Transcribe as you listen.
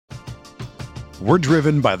We're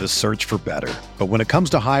driven by the search for better. But when it comes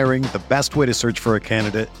to hiring, the best way to search for a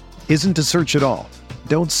candidate isn't to search at all.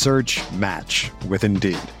 Don't search, match with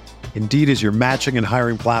Indeed. Indeed is your matching and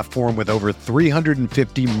hiring platform with over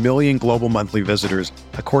 350 million global monthly visitors,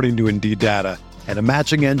 according to Indeed data, and a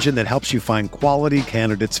matching engine that helps you find quality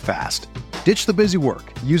candidates fast. Ditch the busy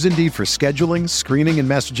work. Use Indeed for scheduling, screening, and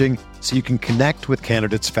messaging so you can connect with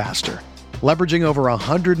candidates faster. Leveraging over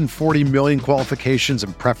 140 million qualifications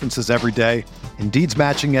and preferences every day, Indeed's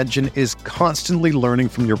matching engine is constantly learning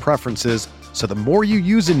from your preferences, so the more you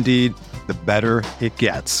use Indeed, the better it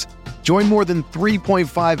gets. Join more than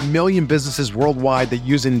 3.5 million businesses worldwide that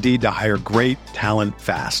use Indeed to hire great talent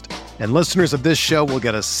fast. And listeners of this show will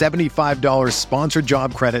get a $75 sponsored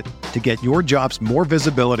job credit to get your jobs more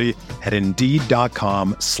visibility at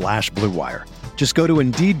Indeed.com/Blue Wire. Just go to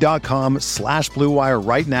Indeed.com/Blue Wire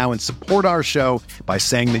right now and support our show by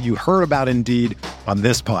saying that you heard about Indeed on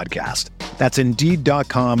this podcast. That's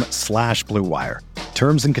Indeed.com/Blue Wire.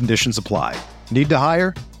 Terms and conditions apply. Need to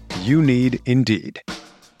hire? You need Indeed.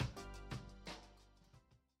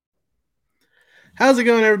 How's it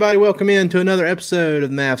going, everybody? Welcome in to another episode of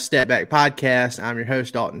the Mavs Step Back Podcast. I'm your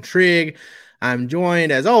host, Dalton Trigg. I'm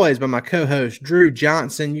joined, as always, by my co-host, Drew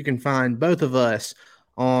Johnson. You can find both of us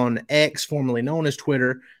on X, formerly known as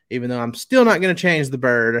Twitter, even though I'm still not going to change the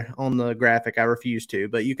bird on the graphic. I refuse to.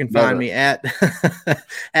 But you can find me at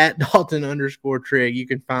Dalton_Trigg. You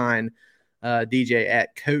can find DJ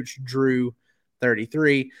at Coach Drew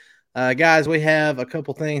 33. Guys, we have a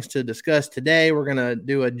couple things to discuss today. We're going to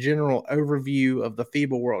do a general overview of the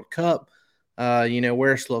FIBA World Cup,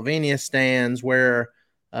 where Slovenia stands, where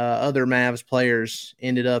other Mavs players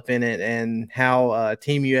ended up in it, and how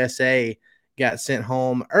Team USA got sent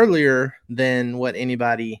home earlier than what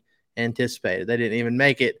anybody anticipated. They didn't even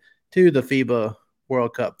make it to the FIBA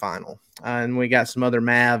World Cup final. And we got some other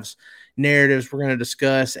Mavs narratives we're going to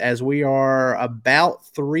discuss as we are about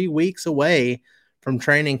 3 weeks away from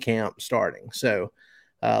training camp starting. So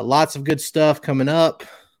lots of good stuff coming up.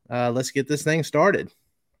 Let's get this thing started.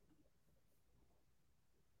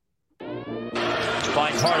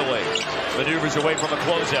 Finds Hardaway. Maneuvers away from a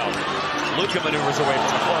closeout. Luka maneuvers away from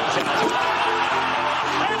a closeout.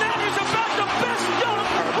 And that is about the best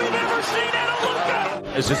dunk we've ever seen out of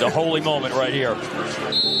Luka. This is a holy moment right here.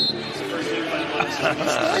 It's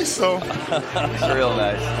nice, though. It's real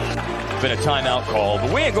nice. Been a timeout call,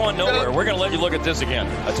 but we ain't going nowhere. We're going to let you look at this again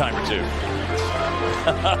a time or two.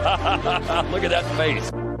 Look at that face.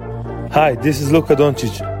 Hi, this is Luka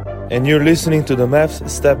Doncic, and you're listening to the Mavs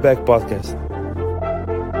Step Back Podcast.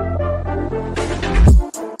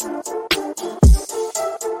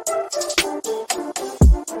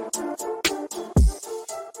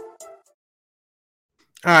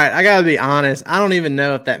 All right, I got to be honest. I don't even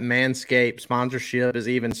know if that Manscaped sponsorship is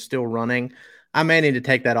even still running. I may need to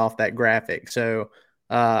take that off that graphic. So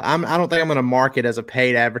I don't think I'm going to mark it as a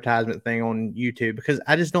paid advertisement thing on YouTube because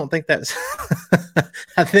I just don't think that's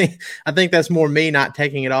I think that's more me not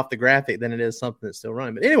taking it off the graphic than it is something that's still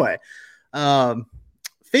running. But anyway,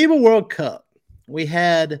 FIBA World Cup. We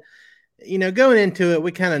had, going into it,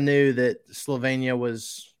 we kind of knew that Slovenia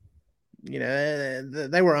was,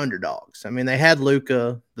 they were underdogs. I mean, they had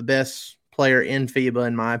Luka, the best player in FIBA,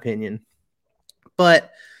 in my opinion.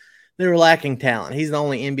 But they were lacking talent. He's the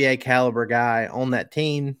only NBA caliber guy on that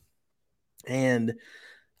team. And,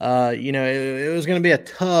 it was going to be a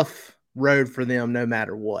tough road for them no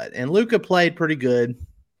matter what. And Luka played pretty good.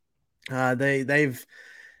 They've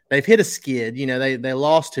hit a skid. They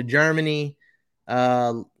lost to Germany,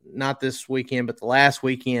 not this weekend, but the last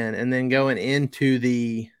weekend. And then going into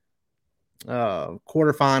the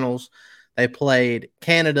quarterfinals, they played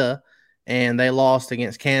Canada. And they lost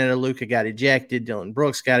against Canada. Luka got ejected. Dylan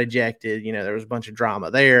Brooks got ejected. There was a bunch of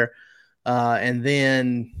drama there. And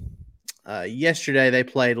then yesterday they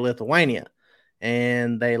played Lithuania.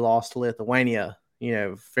 And they lost to Lithuania,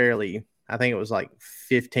 fairly. I think it was like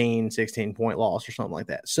 15, 16-point loss or something like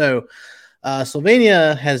that. So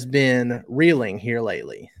Slovenia has been reeling here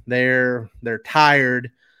lately. They're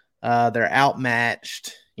tired. They're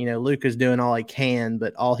outmatched. Luka's doing all he can,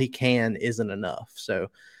 but all he can isn't enough.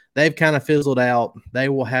 So they've kind of fizzled out. They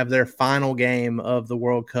will have their final game of the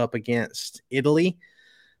World Cup against Italy.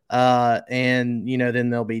 And, then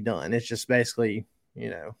they'll be done. It's just basically,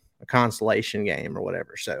 a consolation game or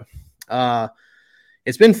whatever. So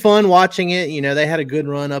it's been fun watching it. They had a good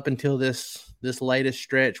run up until this latest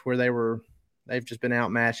stretch where they've just been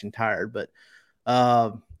outmatched and tired. But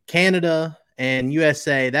Canada and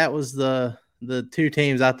USA, that was the two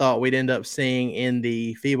teams I thought we'd end up seeing in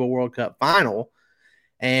the FIBA World Cup final.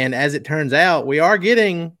 And as it turns out, we are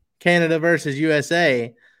getting Canada versus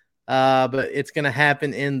USA. but it's going to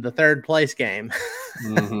happen in the third place game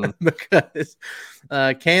because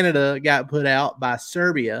Canada got put out by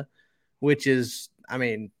Serbia, which is,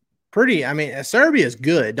 Serbia is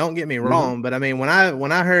good. Don't get me wrong. But when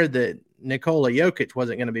I heard that Nikola Jokic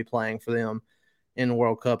wasn't going to be playing for them in the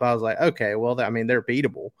World Cup, I was like, okay, well, they're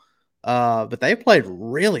beatable. But they played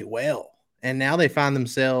really well. And now they find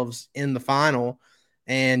themselves in the final.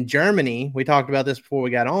 And Germany, we talked about this before we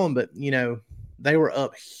got on, but, they were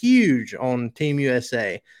up huge on Team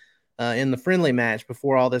USA in the friendly match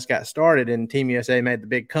before all this got started. And Team USA made the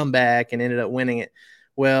big comeback and ended up winning it.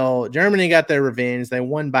 Well, Germany got their revenge. They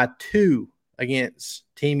won by 2 against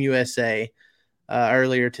Team USA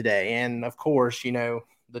earlier today. And, of course, the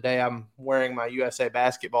day I'm wearing my USA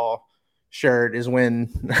basketball shirt is when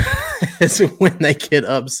they get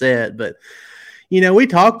upset. But, we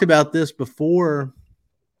talked about this before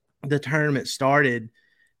the tournament started.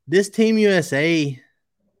 This Team USA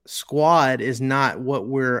squad is not what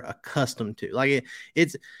we're accustomed to. Like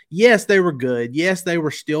it's yes, they were good. Yes, they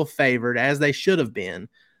were still favored as they should have been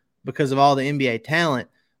because of all the NBA talent,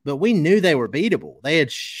 but we knew they were beatable. They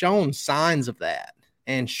had shown signs of that.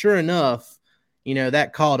 And sure enough,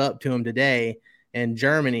 that caught up to them today. And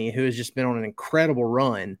Germany, who has just been on an incredible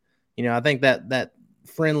run, I think that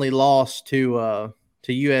friendly loss to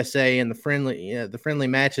USA in the friendly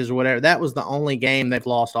matches or whatever, that was the only game they've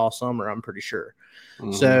lost all summer, I'm pretty sure.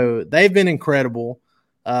 So they've been incredible.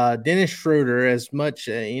 Dennis Schroeder, as much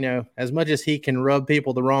as he can rub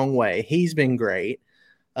people the wrong way, he's been great.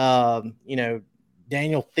 Daniel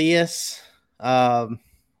Theus,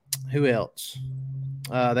 who else?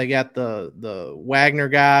 They got the Wagner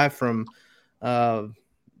guy from the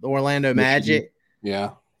Orlando Magic.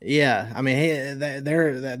 Yeah. Yeah,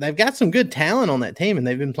 they've got some good talent on that team, and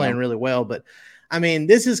they've been playing really well. But,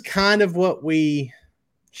 this is kind of what we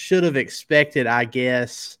should have expected, I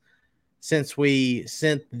guess, since we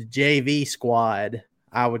sent the JV squad,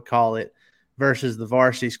 I would call it, versus the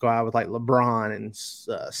varsity squad with, like, LeBron and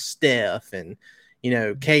Steph and,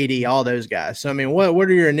 KD, all those guys. So, what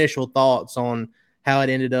are your initial thoughts on how it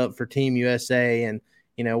ended up for Team USA and,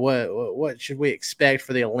 what should we expect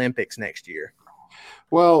for the Olympics next year?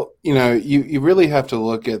 Well, you really have to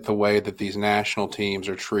look at the way that these national teams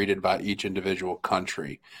are treated by each individual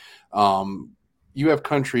country. You have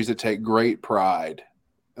countries that take great pride,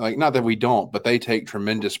 like not that we don't, but they take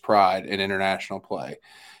tremendous pride in international play.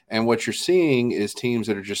 And what you're seeing is teams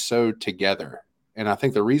that are just so together. And I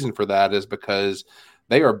think the reason for that is because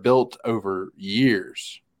they are built over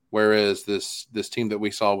years, whereas this team that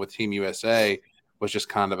we saw with Team USA was just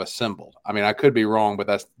kind of assembled. I could be wrong, but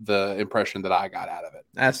that's the impression that I got out of it.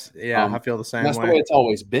 I feel the same way. That's the way it's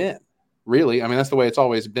always been, really. That's the way it's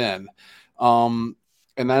always been. And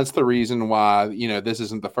that's the reason why, this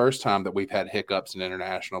isn't the first time that we've had hiccups in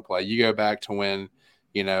international play. You go back to when,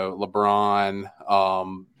 LeBron,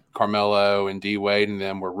 Carmelo, and D Wade and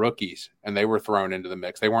them were rookies, and they were thrown into the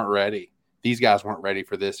mix. They weren't ready. These guys weren't ready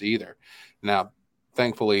for this either. Now,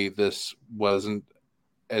 thankfully, this wasn't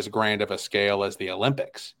as grand of a scale as the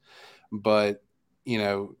Olympics, but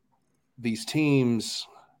these teams,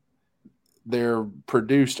 they're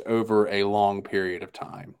produced over a long period of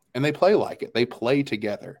time and they play like it. They play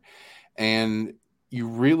together, and you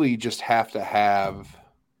really just have to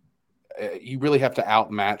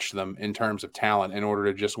outmatch them in terms of talent in order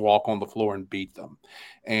to just walk on the floor and beat them.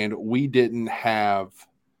 And we didn't have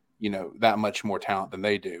that much more talent than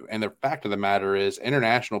they do. And the fact of the matter is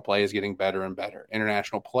international play is getting better and better.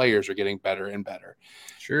 International players are getting better and better.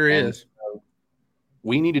 Sure is. So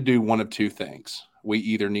we need to do one of two things. We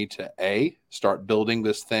either need to A, start building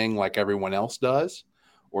this thing like everyone else does,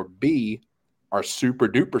 or B, our super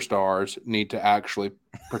duper stars need to actually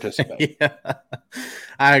participate. Yeah,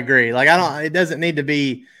 I agree. It doesn't need to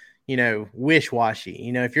be, wish-washy.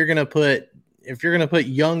 If you're going to put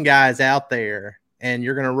young guys out there, and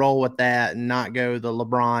you're going to roll with that and not go the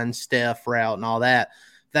LeBron, Steph route and all that,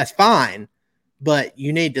 that's fine. But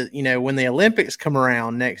you need to, when the Olympics come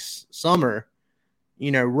around next summer,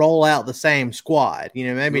 roll out the same squad.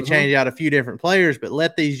 Maybe change out a few different players, but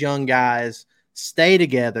let these young guys stay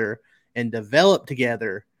together and develop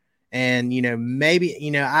together. And,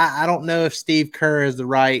 maybe, I don't know if Steve Kerr is the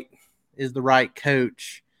right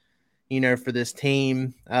coach, for this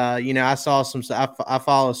team. I saw I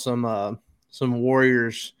follow some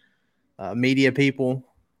Warriors media people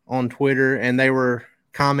on Twitter, and they were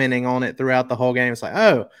commenting on it throughout the whole game. It's like,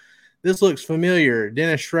 oh, this looks familiar.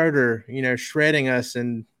 Dennis Schroeder, shredding us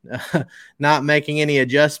and not making any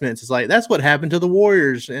adjustments. It's like, that's what happened to the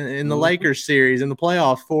Warriors in the Lakers series in the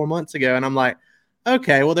playoffs 4 months ago. And I'm like,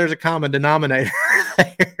 Okay, well, the's a common denominator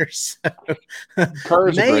there. So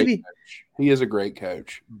Kerr's a great maybe coach. He is a great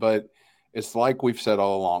coach, but it's like we've said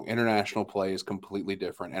all along, international play is completely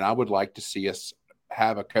different. And I would like to see us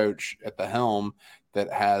have a coach at the helm that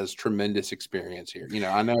has tremendous experience here.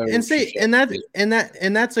 I know, and see,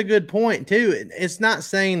 that's a good point too. It's not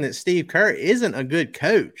saying that Steve Kerr isn't a good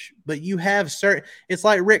coach, but you have certain. It's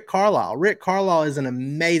like Rick Carlisle. Rick Carlisle is an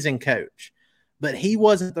amazing coach, but he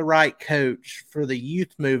wasn't the right coach for the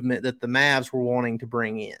youth movement that the Mavs were wanting to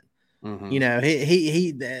bring in.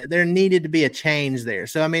 Mm-hmm. There needed to be a change there.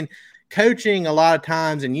 So I mean, coaching a lot of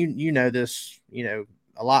times, and you know this,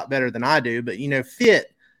 a lot better than I do, but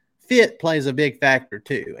fit plays a big factor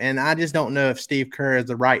too. And I just don't know if Steve Kerr is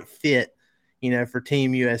the right fit, for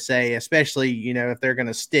Team USA, especially, if they're going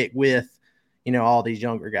to stick with, all these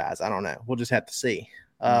younger guys. I don't know. We'll just have to see.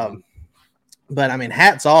 But I mean,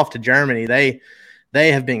 hats off to Germany. They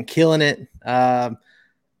have been killing it.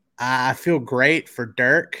 I feel great for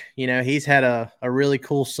Dereck. He's had a really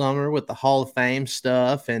cool summer with the Hall of Fame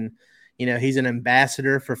stuff. And, he's an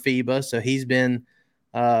ambassador for FIBA. So he's been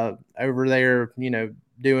over there,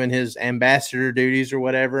 doing his ambassador duties or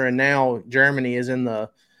whatever. And now Germany is in the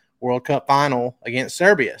World Cup final against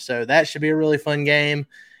Serbia. So that should be a really fun game.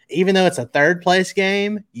 Even though it's a third place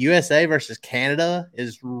game, USA versus Canada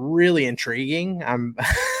is really intriguing. I'm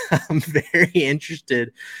very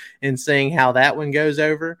interested in seeing how that one goes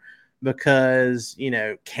over because,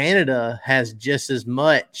 Canada has just as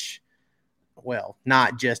much, well,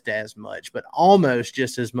 not just as much, but almost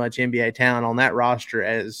just as much NBA talent on that roster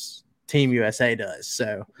as Team USA does.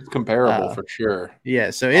 So it's comparable for sure. Yeah.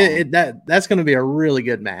 So that's going to be a really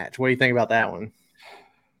good match. What do you think about that one?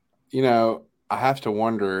 I have to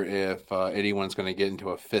wonder if anyone's going to get into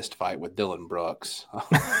a fist fight with Dylan Brooks.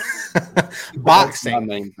 Boxing. That's my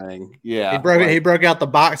main thing. Yeah. He broke out the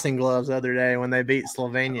boxing gloves the other day when they beat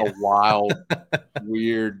Slovenia. A wild,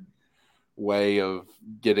 weird way of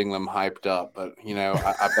getting them hyped up. But,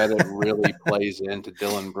 I bet it really plays into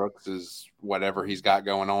Dylan Brooks's whatever he's got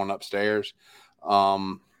going on upstairs.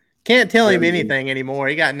 Can't tell him anything anymore.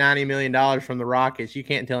 He got $90 million from the Rockets. You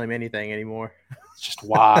can't tell him anything anymore. It's just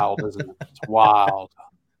wild, isn't it? It's wild.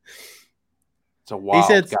 It's a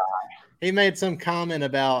wild guy. He made some comment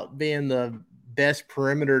about being the best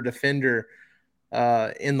perimeter defender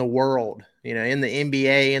in the world, in the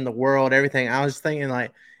NBA, in the world, everything. I was thinking and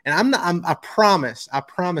I promise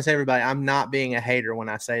everybody, I'm not being a hater when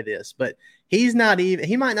I say this, but he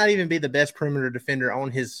might not even be the best perimeter defender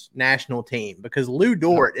on his national team because Lou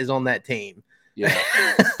Dort is on that team. Yeah.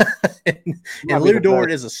 and Lou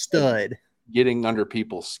Dort is a stud. Getting under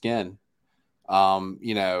people's skin.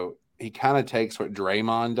 He kind of takes what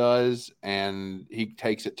Draymond does and he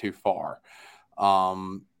takes it too far.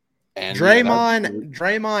 And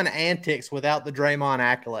Draymond antics without the Draymond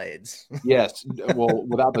accolades. Yes. Well,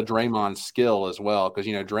 without the Draymond skill as well. Cause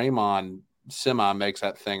Draymond semi makes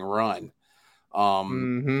that thing run.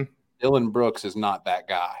 Dylan Brooks is not that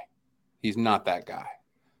guy. He's not that guy.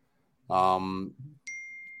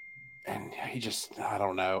 And he just, I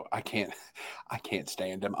don't know. I can't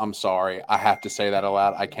stand him. I'm sorry. I have to say that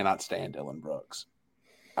aloud. I cannot stand Dylan Brooks.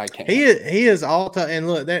 I can't. He is all time. And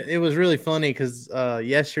look, it was really funny because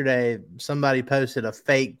yesterday somebody posted a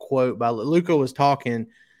fake quote by Luka was talking,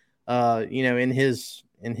 in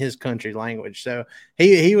his country language. So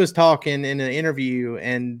he was talking in an interview,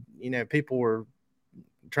 and people were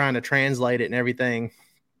trying to translate it and everything.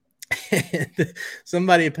 And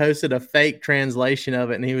somebody posted a fake translation of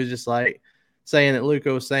it, and he was just like saying that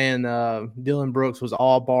Luka was saying Dylan Brooks was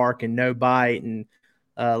all bark and no bite, and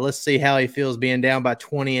let's see how he feels being down by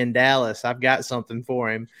 20 in Dallas. I've got something for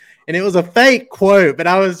him. And it was a fake quote, but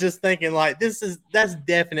I was just thinking that's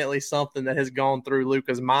definitely something that has gone through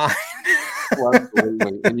Luka's mind. Well,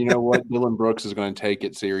 absolutely. And you know what? Dylan Brooks is going to take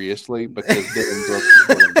it seriously because Dylan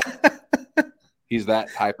Brooks he's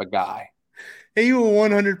that type of guy. He will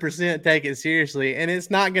 100% take it seriously, and it's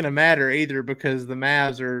not going to matter either because the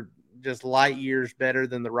Mavs are just light years better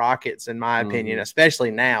than the Rockets, in my opinion,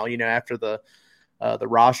 especially now, after the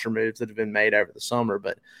roster moves that have been made over the summer.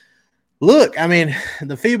 But look, I mean,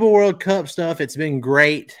 the FIBA World Cup stuff, it's been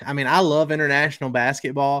great. I mean, I love international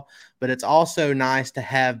basketball, but it's also nice to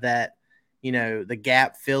have that, the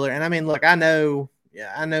gap filler. And I mean, look, I know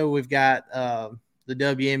we've got the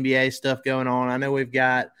WNBA stuff going on. I know we've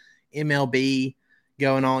got MLB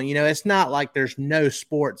going on. It's not like there's no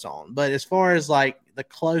sports on, but as far as like the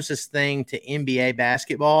closest thing to NBA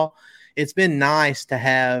basketball, it's been nice to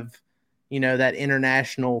have, that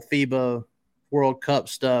international FIBA World Cup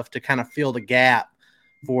stuff to kind of fill the gap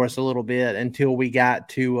for us a little bit until we got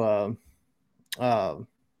to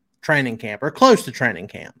training camp or close to training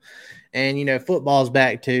camp. And, football's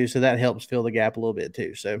back too, so that helps fill the gap a little bit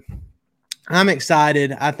too. So I'm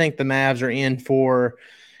excited. I think the Mavs are in for,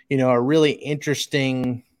 a really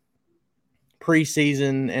interesting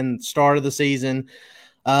preseason and start of the season.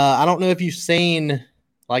 I don't know if you've seen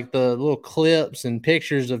like the little clips and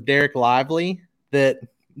pictures of Dereck Lively that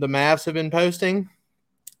the Mavs have been posting,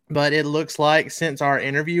 but it looks like since our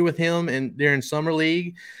interview with him during Summer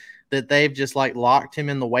League that they've just like locked him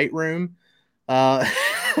in the weight room. What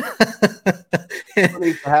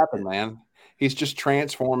needs to happen, man? He's just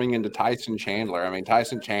transforming into Tyson Chandler. I mean,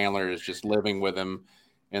 Tyson Chandler is just living with him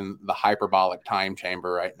in the hyperbolic time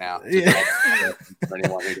chamber right now. For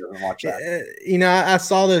anyone who doesn't watch that. I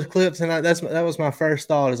saw those clips, and that was my first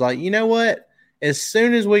thought. Is like, you know what? As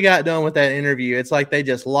soon as we got done with that interview, it's like they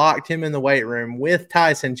just locked him in the weight room with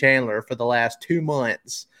Tyson Chandler for the last 2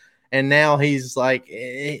 months, and now he's like,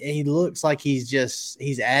 he looks like he's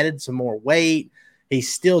added some more weight.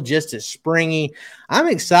 He's still just as springy. I'm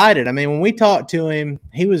excited. I mean, when we talked to him,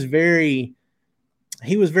 he was very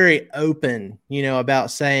open, about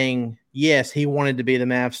saying, yes, he wanted to be the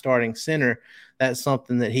Mavs starting center. That's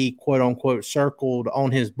something that he, quote unquote, circled on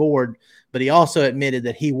his board. But he also admitted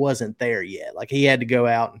that he wasn't there yet. Like he had to go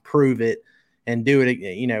out and prove it and do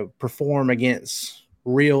it, perform against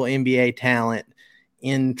real NBA talent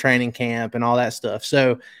in training camp and all that stuff.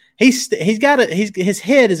 So his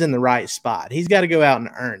head is in the right spot. He's got to go out and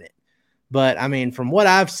earn it. But I mean, from what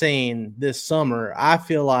I've seen this summer, I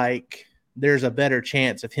feel like there's a better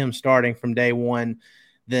chance of him starting from day one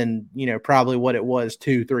than, probably what it was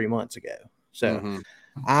 2-3 months ago. So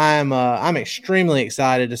I'm extremely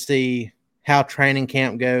excited to see how training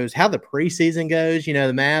camp goes, how the preseason goes. The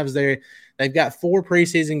Mavs, they've got 4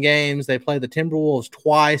 preseason games. They play the Timberwolves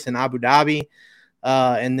twice in Abu Dhabi.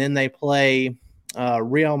 And then they play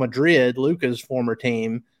Real Madrid, Luka's former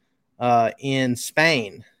team, in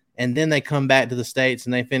Spain. And then they come back to the States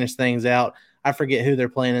and they finish things out. I forget who they're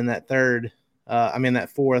playing in that that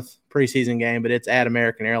 4th preseason game, but it's at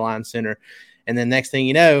American Airlines Center. And then next thing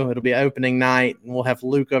you know, it'll be opening night, and we'll have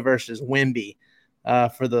Luka versus Wemby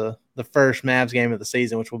for the first Mavs game of the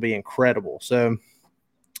season, which will be incredible. So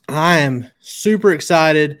I am super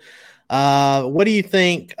excited. What do you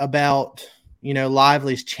think about,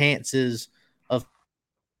 Lively's chances of?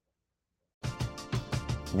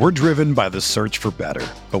 We're driven by the search for better.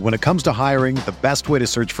 But when it comes to hiring, the best way to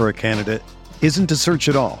search for a candidate isn't to search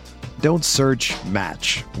at all. Don't search,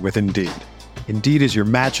 match with Indeed. Indeed is your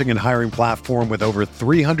matching and hiring platform with over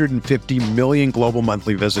 350 million global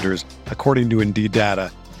monthly visitors, according to Indeed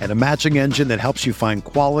data, and a matching engine that helps you find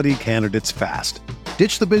quality candidates fast.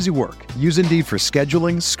 Ditch the busy work. Use Indeed for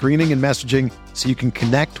scheduling, screening, and messaging so you can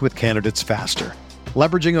connect with candidates faster.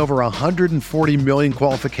 Leveraging over 140 million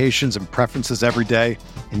qualifications and preferences every day,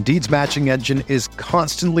 Indeed's matching engine is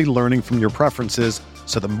constantly learning from your preferences,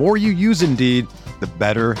 so the more you use Indeed, the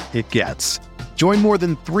better it gets. Join more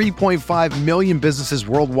than 3.5 million businesses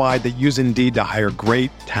worldwide that use Indeed to hire great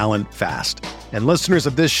talent fast. And listeners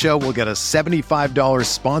of this show will get a $75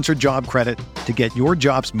 sponsored job credit to get your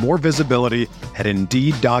jobs more visibility at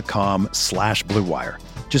Indeed.com/Blue Wire.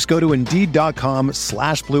 Just go to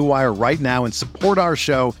Indeed.com/Blue Wire right now and support our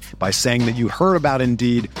show by saying that you heard about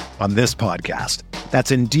Indeed on this podcast.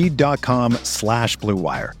 That's Indeed.com/Blue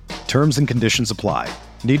Wire. Terms and conditions apply.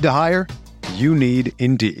 Need to hire? You need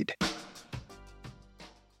Indeed.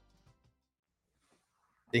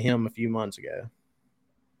 To him a few months ago.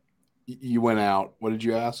 You went out. What did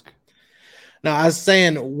you ask? No, I was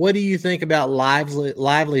saying, what do you think about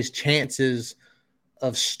Lively's chances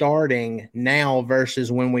of starting now versus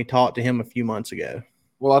when we talked to him a few months ago?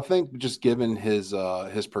 Well, I think just given his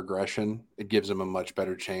progression, it gives him a much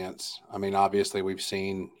better chance. I mean, obviously we've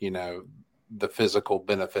seen, the physical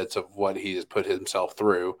benefits of what he has put himself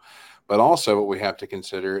through, but also what we have to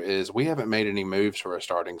consider is we haven't made any moves for a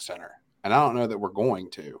starting center. And I don't know that we're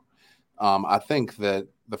going to. I think that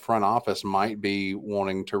the front office might be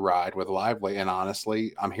wanting to ride with Lively, and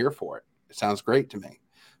honestly, I'm here for it. It sounds great to me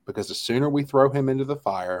because the sooner we throw him into the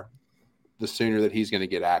fire, the sooner that he's going to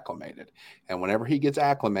get acclimated. And whenever he gets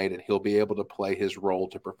acclimated, he'll be able to play his role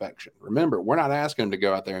to perfection. Remember, we're not asking him to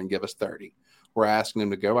go out there and give us 30. We're asking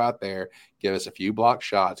him to go out there, give us a few block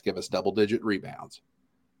shots, give us double-digit rebounds,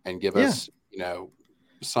 and give us,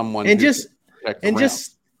 someone and who just can protect the rim.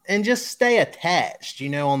 And just stay attached,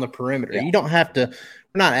 on the perimeter. Yeah. You don't have to.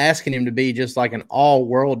 We're not asking him to be just like an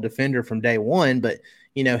all-world defender from day one, but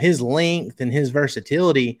his length and his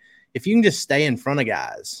versatility. If you can just stay in front of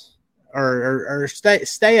guys, or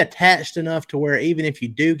stay attached enough to where even if you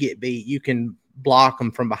do get beat, you can block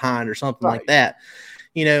them from behind or something like that.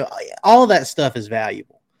 All of that stuff is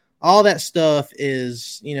valuable. all that stuff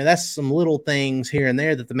is, that's some little things here and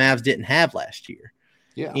there that the Mavs didn't have last year.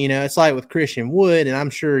 Yeah. It's like with Christian Wood, and I'm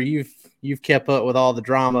sure you've kept up with all the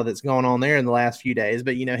drama that's going on there in the last few days,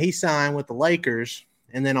 but he signed with the Lakers,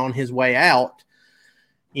 and then on his way out,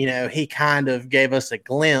 he kind of gave us a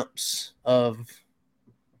glimpse of,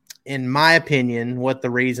 in my opinion, what the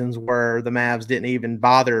reasons were the Mavs didn't even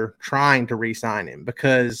bother trying to re-sign him,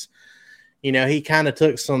 because, he kind of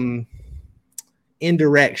took some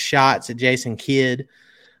indirect shots at Jason Kidd.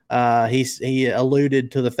 He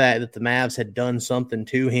alluded to the fact that the Mavs had done something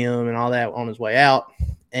to him and all that on his way out.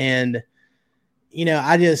 And,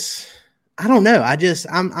 I don't know.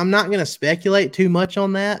 I'm not going to speculate too much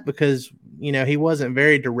on that because, he wasn't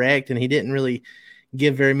very direct and he didn't really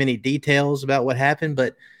give very many details about what happened,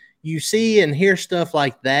 but you see and hear stuff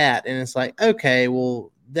like that. And it's like, okay,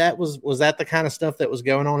 well, was that the kind of stuff that was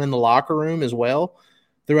going on in the locker room as well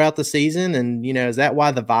throughout the season? And, is that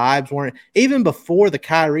why the vibes weren't even before the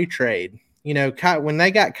Kyrie trade? When they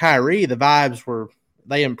got Kyrie, the vibes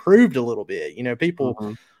they improved a little bit.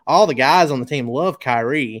 People, all the guys on the team love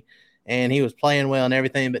Kyrie and he was playing well and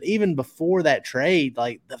everything. But even before that trade,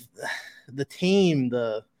 like the team,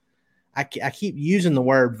 I keep using the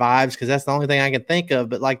word vibes because that's the only thing I can think of.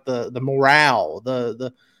 But like the morale,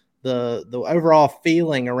 the overall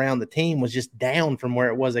feeling around the team was just down from where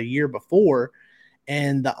it was a year before.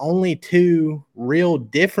 And the only two real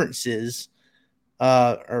differences,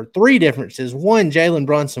 or three differences, one, Jalen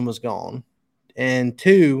Brunson was gone, and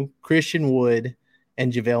two, Christian Wood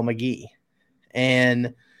and JaVale McGee.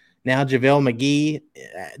 And now JaVale McGee,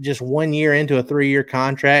 just 1 year into a 3-year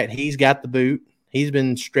contract, he's got the boot. He's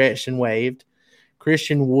been stretched and waived.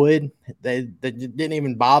 Christian Wood, they didn't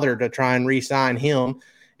even bother to try and re-sign him.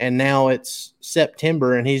 And now it's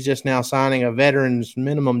September, and he's just now signing a veteran's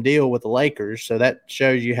minimum deal with the Lakers. So that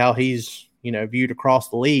shows you how he's, viewed across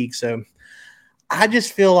the league. So I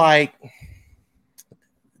just feel like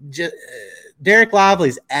Dereck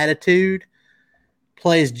Lively's attitude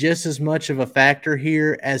plays just as much of a factor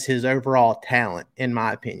here as his overall talent, in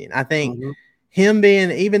my opinion. I think him being,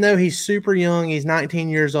 even though he's super young, he's 19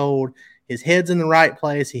 years old, his head's in the right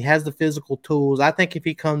place, he has the physical tools. I think if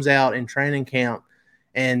he comes out in training camp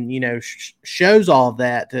and, shows all of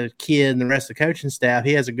that to Kidd and the rest of the coaching staff,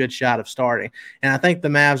 he has a good shot of starting. And I think the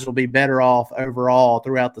Mavs will be better off overall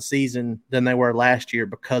throughout the season than they were last year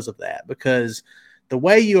because of that. Because the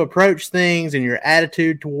way you approach things and your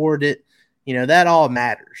attitude toward it, that all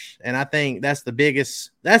matters. And I think that's the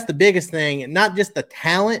biggest thing, and not just the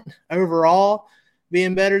talent overall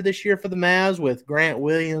being better this year for the Mavs with Grant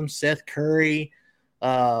Williams, Seth Curry,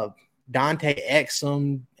 Dante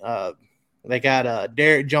Exum, they got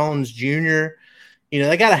Derrick Jones Jr.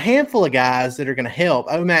 They got a handful of guys that are going to help.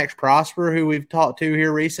 Omax Prosper, who we've talked to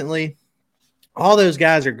here recently. All those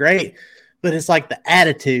guys are great, but it's like the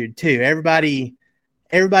attitude too. Everybody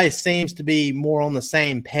seems to be more on the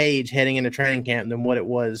same page heading into training camp than what it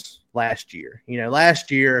was last year. Last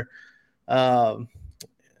year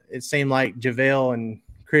it seemed like JaVale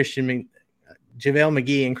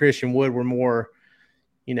McGee and Christian Wood were more,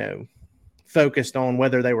 focused on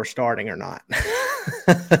whether they were starting or not.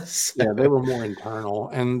 So. Yeah, they were more internal.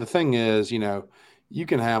 And the thing is, you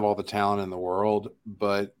can have all the talent in the world,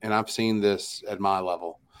 and I've seen this at my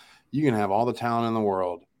level, you can have all the talent in the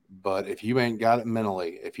world, but if you ain't got it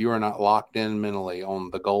mentally, if you are not locked in mentally on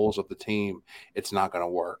the goals of the team, it's not going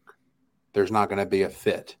to work. There's not going to be a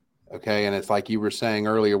fit. Okay. And it's like you were saying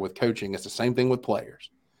earlier with coaching, it's the same thing with players.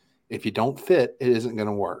 If you don't fit, it isn't going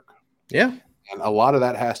to work. Yeah. And a lot of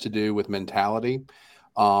that has to do with mentality.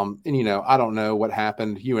 And, I don't know what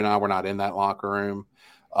happened. You and I were not in that locker room.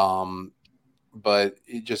 But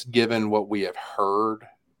just given what we have heard,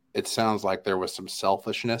 it sounds like there was some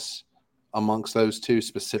selfishness amongst those two,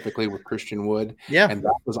 specifically with Christian Wood. Yeah. And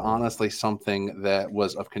that was honestly something that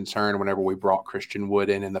was of concern whenever we brought Christian Wood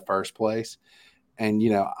in the first place. And,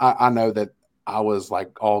 I know that I was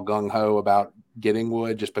like all gung-ho about getting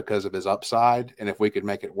Wood just because of his upside. And if we could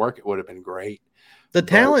make it work, it would have been great. The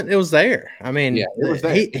talent, it was there. I mean, yeah, it was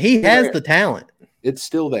there. He has the talent. It's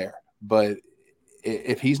still there. But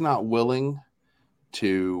if he's not willing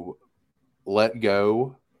to let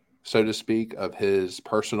go, so to speak, of his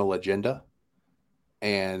personal agenda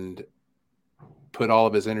and put all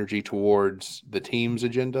of his energy towards the team's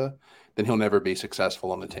agenda, then he'll never be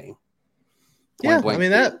successful on the team. Yeah, I mean,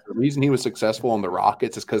 the reason he was successful on the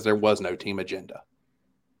Rockets is because there was no team agenda.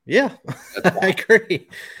 Yeah, I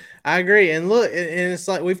agree. And look, and it's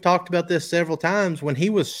like we've talked about this several times. When he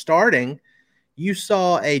was starting, you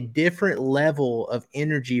saw a different level of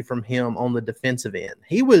energy from him on the defensive end.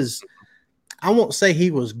 I won't say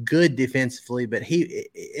he was good defensively, but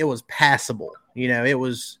it was passable. It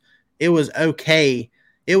was okay.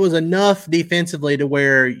 It was enough defensively to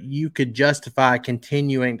where you could justify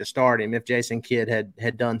continuing to start him if Jason Kidd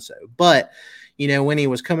had done so. But, when he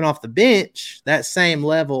was coming off the bench, that same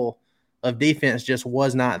level of defense just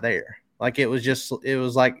was not there. Like it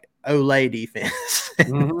was like Olay defense.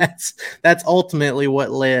 Mm-hmm. That's ultimately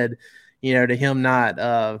what led, to him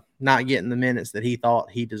not getting the minutes that he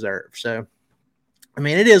thought he deserved. So, I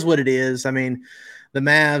mean, it is what it is. I mean, the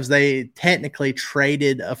Mavs, they technically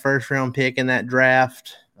traded a first-round pick in that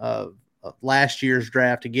draft, last year's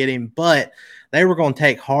draft, to get him, but they were going to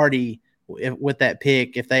take Hardy with that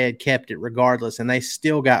pick if they had kept it regardless, and they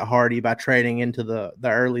still got Hardy by trading into the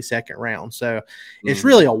early second round. So it's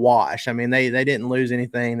really a wash. I mean, they didn't lose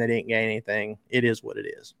anything. They didn't gain anything. It is what it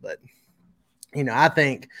is. But, I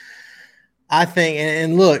think –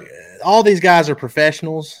 and look, all these guys are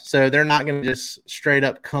professionals, so they're not going to just straight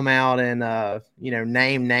up come out and,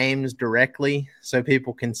 name names directly so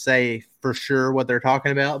people can say for sure what they're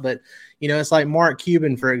talking about. But, it's like Mark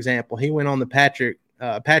Cuban, for example. He went on the Patrick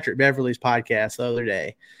Beverley's podcast the other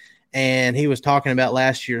day, and he was talking about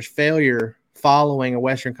last year's failure following a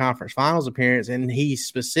Western Conference Finals appearance, and he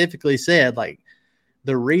specifically said, like,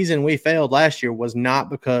 the reason we failed last year was not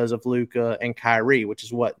because of Luka and Kyrie, which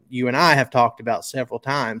is what you and I have talked about several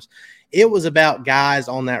times. It was about guys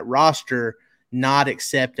on that roster not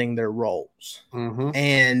accepting their roles. Mm-hmm.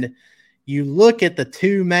 And you look at the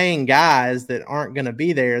two main guys that aren't going to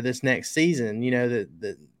be there this next season,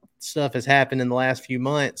 that stuff has happened in the last few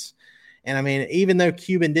months. And I mean, even though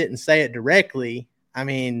Cuban didn't say it directly, I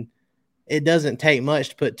mean, it doesn't take much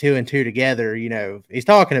to put two and two together. He's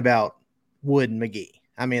talking about Wood and McGee.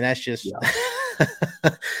 I mean, that's just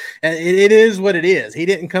it is what it is. He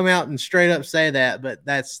didn't come out and straight up say that, but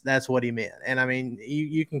that's what he meant. And I mean,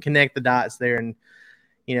 you can connect the dots there, and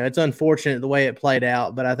it's unfortunate the way it played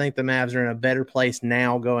out, but I think the Mavs are in a better place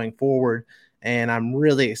now going forward, and I'm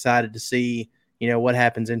really excited to see what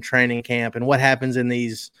happens in training camp and what happens in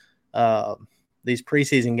these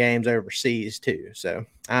preseason games overseas too. So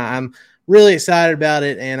I'm really excited about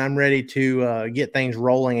it, and I'm ready to get things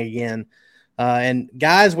rolling again. And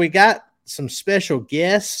guys, we got some special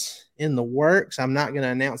guests in the works. I'm not going to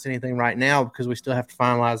announce anything right now because we still have to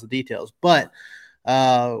finalize the details, but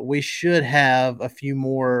we should have a few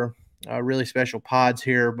more really special pods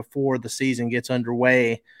here before the season gets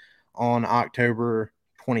underway on October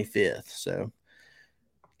 25th. So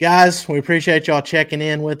guys, we appreciate y'all checking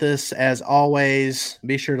in with us. As always,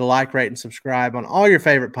 be sure to like, rate, and subscribe on all your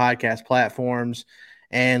favorite podcast platforms,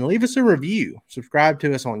 and leave us a review. Subscribe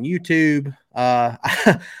to us on YouTube.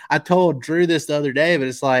 I told Drew this the other day, but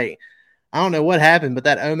it's like, I don't know what happened, but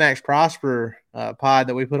that Omax Prosper pod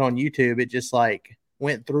that we put on YouTube, it just like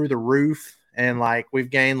went through the roof, and like we've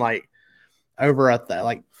gained like over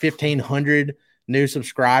 1,500 new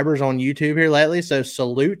subscribers on YouTube here lately. So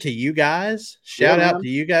salute to you guys. Shout out to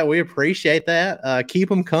you guys. We appreciate that. Keep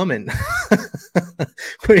them coming.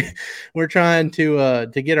 We're trying to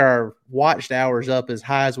get our watched hours up as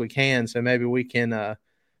high as we can, so maybe we can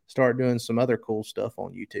start doing some other cool stuff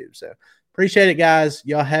on YouTube. So appreciate it, guys.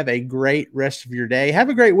 Y'all have a great rest of your day. Have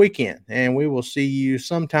a great weekend, and we will see you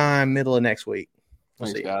sometime middle of next week.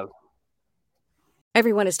 Thanks, guys.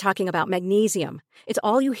 Everyone is talking about magnesium. It's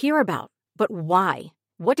all you hear about. But why?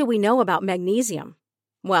 What do we know about magnesium?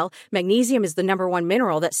 Well, magnesium is the number one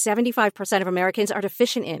mineral that 75% of Americans are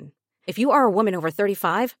deficient in. If you are a woman over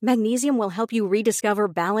 35, magnesium will help you rediscover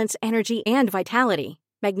balance, energy, and vitality.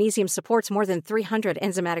 Magnesium supports more than 300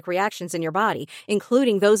 enzymatic reactions in your body,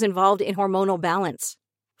 including those involved in hormonal balance.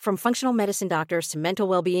 From functional medicine doctors to mental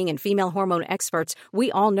well-being and female hormone experts,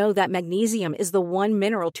 we all know that magnesium is the one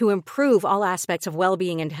mineral to improve all aspects of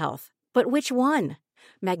well-being and health. But which one?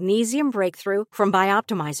 Magnesium Breakthrough from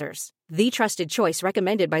Bioptimizers, the trusted choice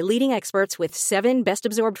recommended by leading experts with 7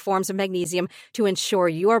 best-absorbed forms of magnesium to ensure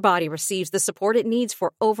your body receives the support it needs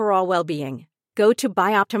for overall well-being. Go to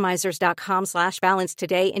bioptimizers.com/balance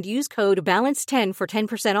today and use code BALANCE10 for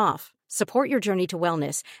 10% off. Support your journey to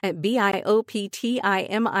wellness at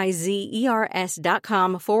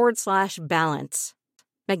bioptimizers.com/balance.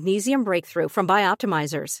 Magnesium Breakthrough from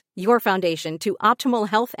Bioptimizers, your foundation to optimal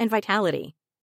health and vitality.